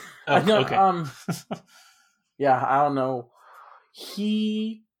 Oh, okay. Yeah, I don't know.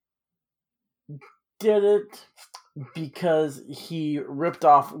 He did it because he ripped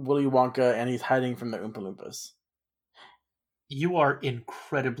off Willy Wonka, and he's hiding from the Oompa Loompas. You are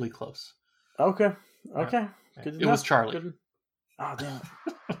incredibly close. Okay. Good it was Charlie. Oh, damn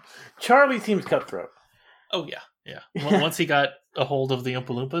it. Charlie seems cutthroat. Oh, yeah. Yeah. Once he got a hold of the Oompa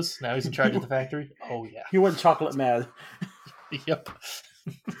Loompas, now he's in charge of the factory. Oh, yeah. He went chocolate mad. Yep.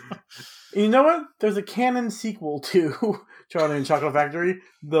 You know what? There's a canon sequel to Charlie and Chocolate Factory.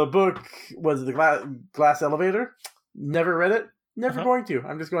 The book was the Glass Elevator. Never read it. Never going to.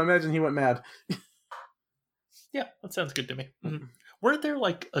 I'm just going to imagine he went mad. Yeah, that sounds good to me. Mm-hmm. Weren't there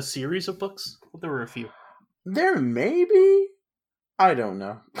like a series of books? Well, there were a few. There may be. I don't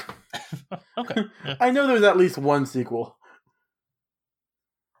know. Okay. Yeah. I know there's at least one sequel.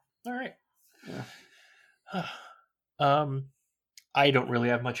 All right. Yeah. I don't really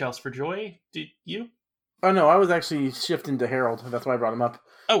have much else for Joy. Did you? Oh no, I was actually shifting to Harold. That's why I brought him up.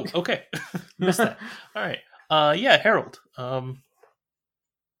 Oh, okay. Missed that. All right. Yeah, Harold. Harold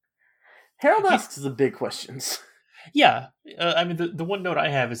asks the big questions. Yeah. I mean, the one note I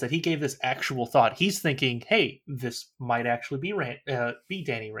have is that he gave this actual thought. He's thinking, hey, this might actually be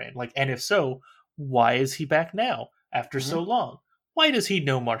Danny Rand. Like, and if so, why is he back now after so long? Why does he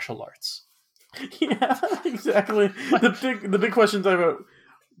know martial arts? Yeah, exactly. The big questions I wrote: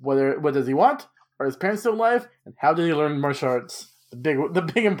 what does he want? Are his parents still alive? And how did he learn martial arts?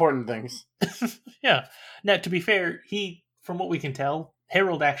 The big important things. Yeah. Now, to be fair, from what we can tell,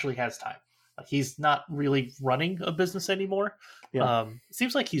 Harold actually has time. Like, he's not really running a business anymore. Yeah. It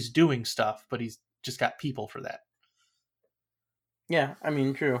seems like he's doing stuff, but he's just got people for that. Yeah, I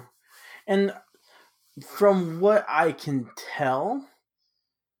mean, true. And from what I can tell,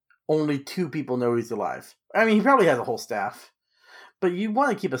 only 2 people know he's alive. I mean, he probably has a whole staff, but you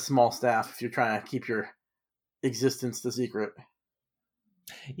want to keep a small staff if you're trying to keep your existence the secret.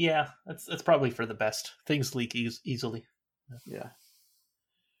 Yeah, that's probably for the best. Things leak easily.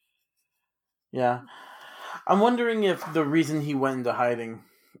 Yeah. I'm wondering if the reason he went into hiding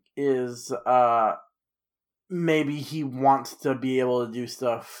is maybe he wants to be able to do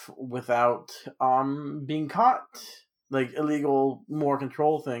stuff without being caught, like illegal more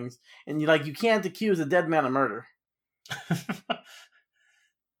control things, and you can't accuse a dead man of murder.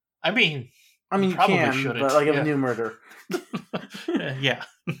 I mean you can, shouldn't. but like of a new murder. Yeah.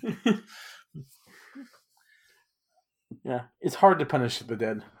 Yeah, it's hard to punish the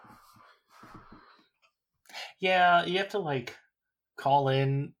dead. Yeah, you have to call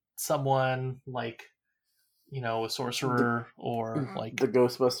in someone a sorcerer or the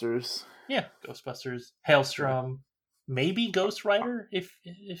Ghostbusters. Yeah, Ghostbusters, Hailstrom, maybe Ghost Rider if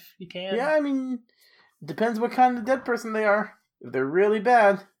you can. Yeah, I mean, depends what kind of dead person they are. If they're really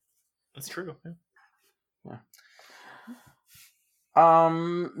bad, that's true. Yeah.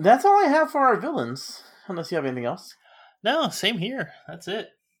 That's all I have for our villains. Unless you have anything else. No, same here. That's it.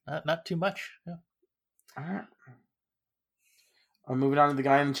 Not too much. Yeah. All right. I'm moving on to the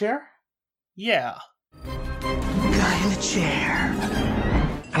guy in the chair. Yeah. Guy in the chair.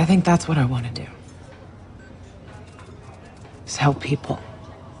 I think that's what I want to do. Is help people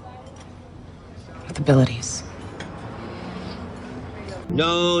with abilities.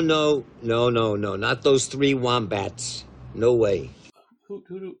 No, not those 3 wombats. No way. Who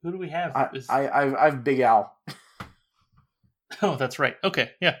do we have? I have Big Al. Oh, that's right.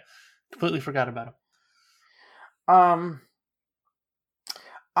 Okay, yeah. Completely forgot about him.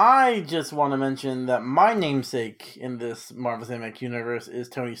 I just want to mention that my namesake in this Marvel Cinematic Universe is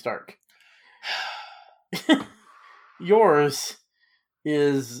Tony Stark. Yours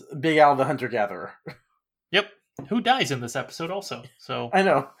is Big Al the Hunter-Gatherer. Yep. Who dies in this episode also. So I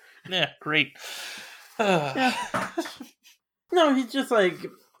know. Yeah, great. Yeah. No, he's just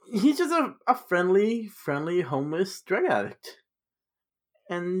a friendly, homeless drug addict.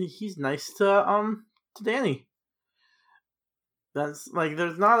 And he's nice to Danny. That's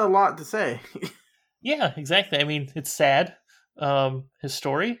there's not a lot to say. Yeah, exactly. I mean, it's sad. His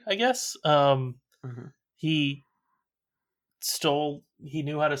story, I guess. He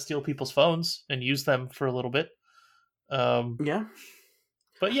knew how to steal people's phones and use them for a little bit. Yeah.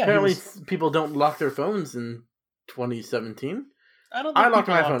 But yeah, apparently people don't lock their phones in 2017. I locked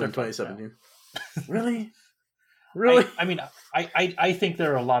my phone in 2017. Really? Really? I mean, I think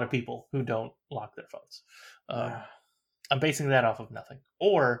there are a lot of people who don't lock their phones. I'm basing that off of nothing.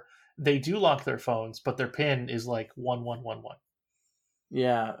 Or they do lock their phones, but their PIN is 1111.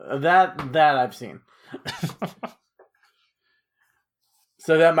 Yeah, that I've seen.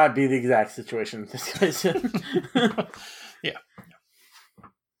 So that might be the exact situation this guy's in. Yeah.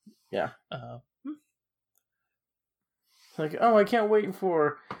 Yeah. It's I can't wait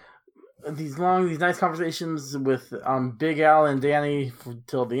for these nice conversations with Big Al and Danny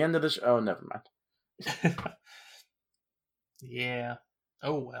till the end of the show. Oh, never mind. Yeah.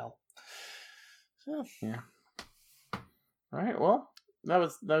 Oh well. So. Yeah. All right. Well, that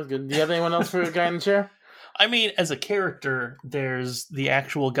was good. Do you have anyone else for the guy in the chair? I mean, as a character, there's the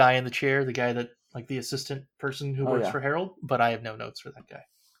actual guy in the chair, the guy that the assistant person who works for Harold, but I have no notes for that guy.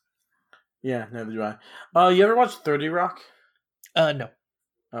 Yeah, neither do I. You ever watch 30 Rock? No.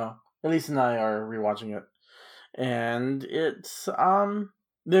 Oh, Elise and I are rewatching it, and it's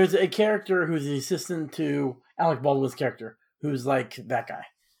there's a character who's the assistant to Alec Baldwin's character, who's like that guy,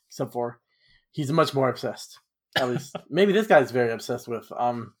 except for he's much more obsessed. At least maybe this guy's very obsessed with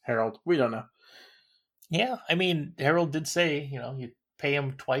Harold. We don't know. Yeah, I mean, Harold did say, you pay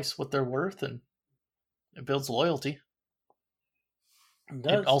them twice what they're worth, and it builds loyalty.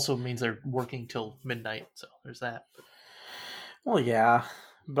 It also means they're working till midnight, so there's that. Well, yeah,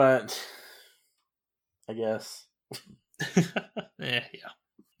 but I guess. Yeah.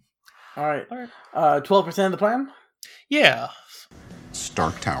 All right. 12% of the plan? Yeah.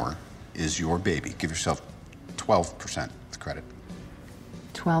 Stark Tower is your baby. Give yourself 12% of the credit.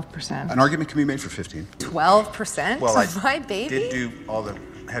 12%. An argument can be made for 15. 12%? Well, my baby? did do all the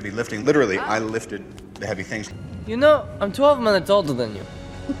heavy lifting. Literally, I lifted the heavy things. You know, I'm 12 minutes older than you.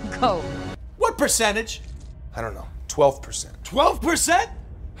 Go. What percentage? I don't know. 12%. 12%?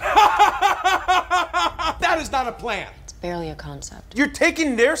 That is not a plan. It's barely a concept. You're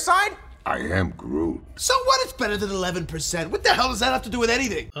taking their side? I am Groot. So what? It's better than 11%. What the hell does that have to do with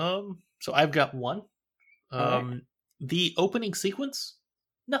anything? So I've got one. The opening sequence,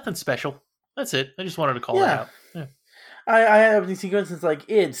 nothing special. That's it. I just wanted to call it out. Yeah. I had opening sequence. It's like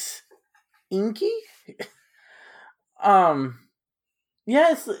it's inky.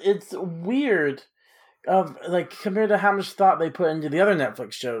 Yes, it's weird. Like compared to how much thought they put into the other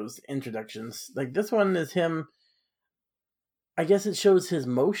Netflix shows introductions. Like this one is him. I guess it shows his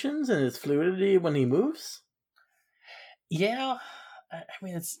motions and his fluidity when he moves. Yeah, I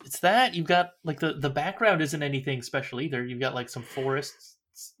mean it's that you've got like the background isn't anything special either. You've got like some forests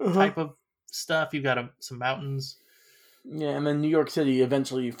type of stuff. You've got some mountains. Yeah, and then New York City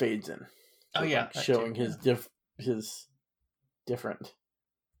eventually fades in. Oh yeah, like showing his different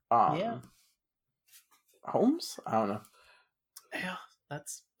homes. I don't know. Yeah,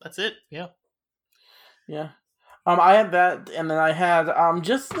 that's it. Yeah. I had that, and then I had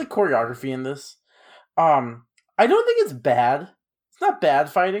just the choreography in this. I don't think it's bad. It's not bad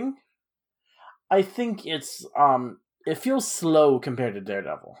fighting. I think it's it feels slow compared to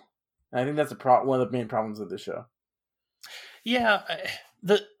Daredevil. And I think that's one of the main problems with this show. Yeah,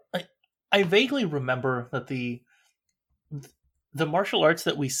 I vaguely remember that the martial arts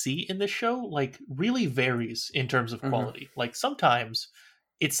that we see in this show like really varies in terms of quality. Mm-hmm. Like sometimes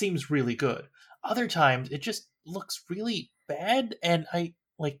it seems really good. Other times it just looks really bad, and I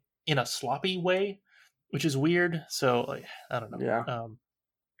like in a sloppy way, which is weird. So like I don't know. Yeah.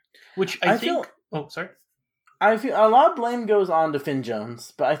 Which I think. Sorry. I feel a lot of blame goes on to Finn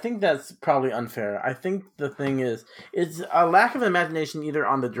Jones, but I think that's probably unfair. I think the thing is, it's a lack of imagination either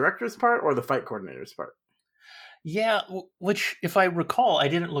on the director's part or the fight coordinator's part. Yeah, which, if I recall, I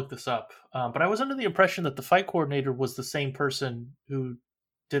didn't look this up, but I was under the impression that the fight coordinator was the same person who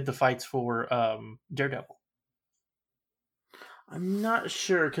did the fights for Daredevil. I'm not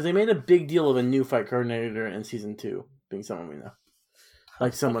sure, because they made a big deal of a new fight coordinator in season 2 being someone we know.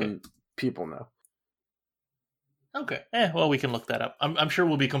 Like someone people know. Okay. Well, we can look that up. I'm sure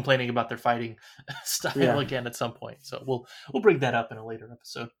we'll be complaining about their fighting style again at some point. So we'll bring that up in a later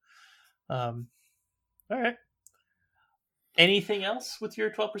episode. All right. Anything else with your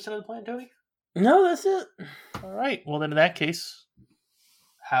 12% of the plan, Tony? No, that's it. All right. Well, then in that case,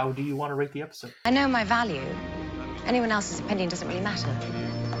 how do you want to rate the episode? I know my value. Anyone else's opinion doesn't really matter.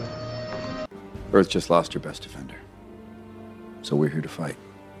 Earth just lost her best defender. So we're here to fight.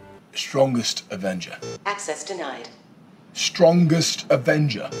 Strongest Avenger. Access denied. Strongest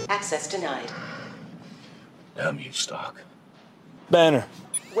Avenger. Access denied. Damn you, Stark. Banner.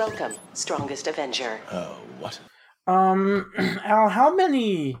 Welcome, Strongest Avenger. Oh, what? Al, how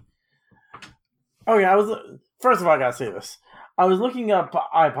many... Oh yeah, first of all, I gotta say this. I was looking up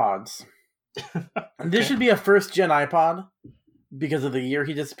iPods. This should be a first-gen iPod because of the year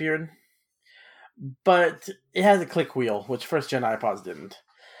he disappeared. But it has a click wheel, which first-gen iPods didn't.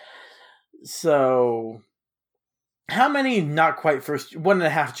 So, how many not quite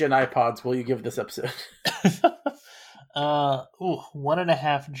 1.5 gen iPods will you give this episode?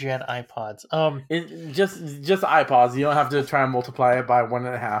 1.5 gen iPods. Just iPods. You don't have to try and multiply it by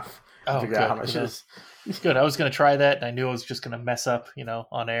 1.5 to figure out how much it is. Good. I was going to try that, and I knew I was just going to mess up,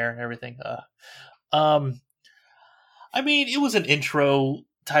 on air and everything. I mean, it was an intro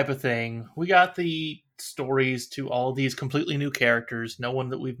type of thing. We got the stories to all these completely new characters, no one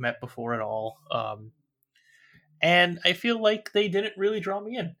that we've met before at all. And I feel like they didn't really draw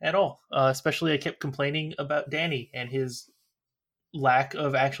me in at all. Especially I kept complaining about Danny and his lack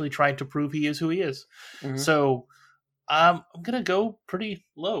of actually trying to prove he is who he is. Mm-hmm. So I'm going to go pretty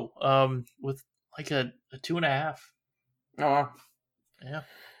low with like a 2.5. Oh, wow. Yeah.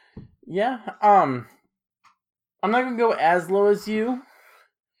 Yeah. I'm not going to go as low as you.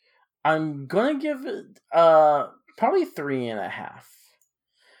 I'm going to give it probably 3.5.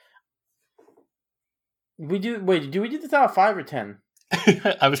 Do we do this out of 5 or 10?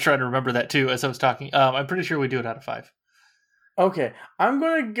 I was trying to remember that too as I was talking. I'm pretty sure we do it out of 5. Okay, I'm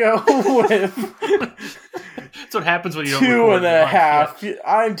going to go with... That's what happens when you don't 2.5. Yeah.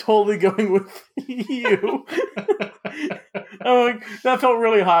 I'm totally going with you. That felt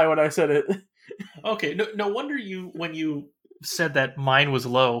really high when I said it. Okay, no wonder when you said that mine was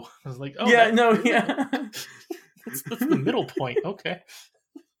low. I was like, oh yeah, that's the middle point. Okay.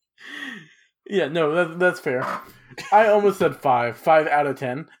 Yeah, no, that's fair. I almost said 5 out of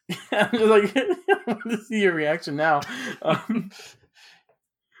 10. I'm just like, I want to see your reaction now.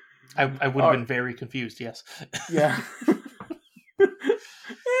 I would have been very confused. Yes. Yeah.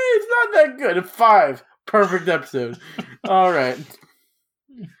 It's not that good. 5, perfect episode. All right.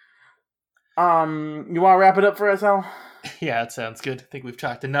 You want to wrap it up for us, Al? Yeah, it sounds good. I think we've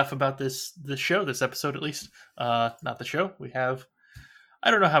talked enough about this episode at least. Not the show. We have, I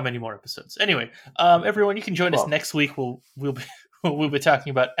don't know how many more episodes. Anyway, everyone, you can join us next week. We'll we'll be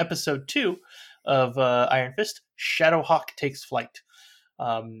talking about episode 2 of Iron Fist, Shadowhawk Takes Flight.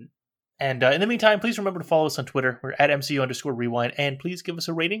 And in the meantime, please remember to follow us on Twitter. We're at MCU_Rewind, and please give us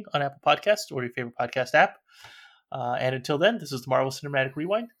a rating on Apple Podcasts or your favorite podcast app. And until then, this is the Marvel Cinematic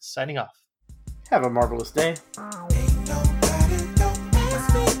Rewind, signing off. Have a marvelous day.